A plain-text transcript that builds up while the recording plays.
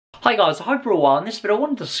Hi guys, I hope you're all well. In this video I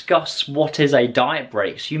want to discuss what is a diet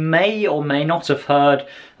break. So you may or may not have heard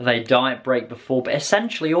of a diet break before, but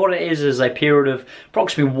essentially all it is a period of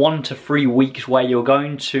approximately 1 to 3 weeks where you're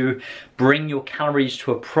going to bring your calories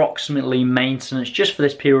to approximately maintenance just for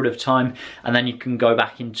this period of time, and then you can go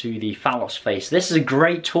back into the fat loss phase. This is a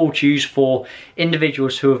great tool to use for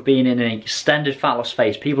individuals who have been in an extended fat loss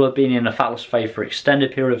phase. People have been in a fat loss phase for an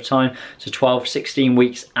extended period of time, so 12, 16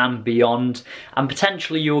 weeks and beyond, and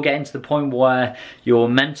potentially you'll get into the point where you're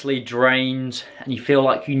mentally drained and you feel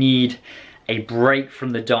like you need a break from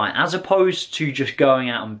the diet, as opposed to just going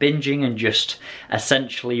out and binging and just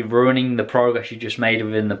essentially ruining the progress you just made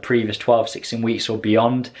within the previous 12, 16 weeks or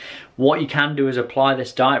beyond. What you can do is apply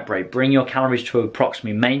this diet break, bring your calories to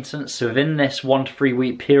approximately maintenance. So within this 1 to 3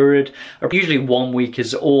 week period, usually 1 week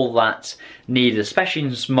is all that's needed, especially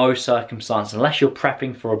in most circumstances. Unless you're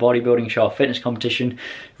prepping for a bodybuilding show or fitness competition, you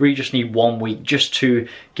really just need 1 week just to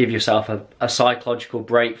give yourself a psychological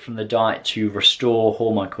break from the diet, to restore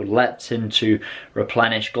hormone called leptin, to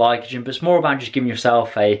replenish glycogen. But it's more about just giving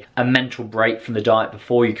yourself a mental break from the diet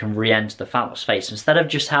before you can re-enter the fat loss phase. So instead of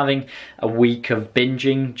just having a week of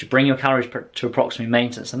binging, just bring your calories to approximately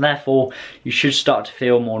maintenance, and therefore you should start to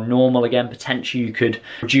feel more normal again. Potentially you could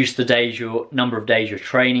reduce the number of days you're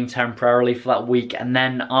training temporarily for that week, and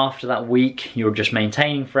then after that week you're just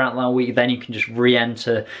maintaining throughout that week, then you can just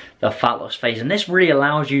re-enter the fat loss phase. And this really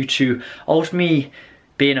allows you to ultimately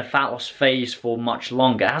be in a fat loss phase for much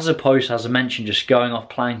longer, as opposed to, as I mentioned, just going off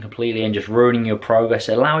plan completely and just ruining your progress.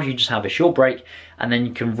 It allows you to just have a short break and then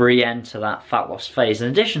you can re-enter that fat loss phase.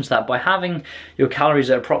 In addition to that, by having your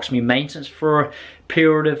calories at approximately maintenance for a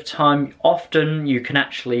period of time, often you can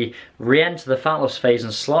actually re-enter the fat loss phase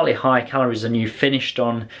on slightly higher calories than you finished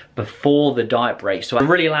on before the diet break. So it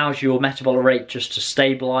really allows your metabolic rate just to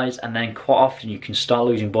stabilize, and then quite often you can start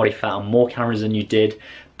losing body fat on more calories than you did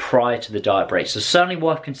prior to the diet break. So certainly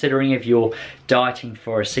worth considering if you're dieting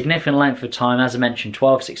for a significant length of time. As I mentioned,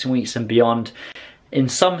 12, 16 weeks and beyond. In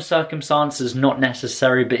some circumstances, not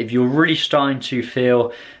necessary, but if you're really starting to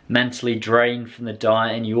feel mentally drained from the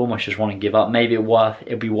diet and you almost just want to give up, maybe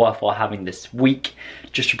it'll be worthwhile having this week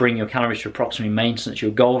just to bring your calories to approximately maintenance.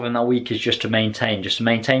 Your goal within that week is just to maintain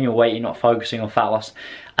your weight. You're not focusing on fat loss,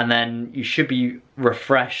 and then you should be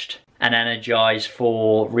refreshed and energized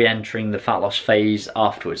for re-entering the fat loss phase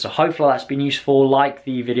afterwards. So hopefully that's been useful. Like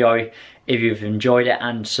the video if you've enjoyed it,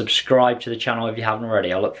 and subscribe to the channel if you haven't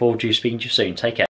already. I look forward to speaking to you soon. Take care.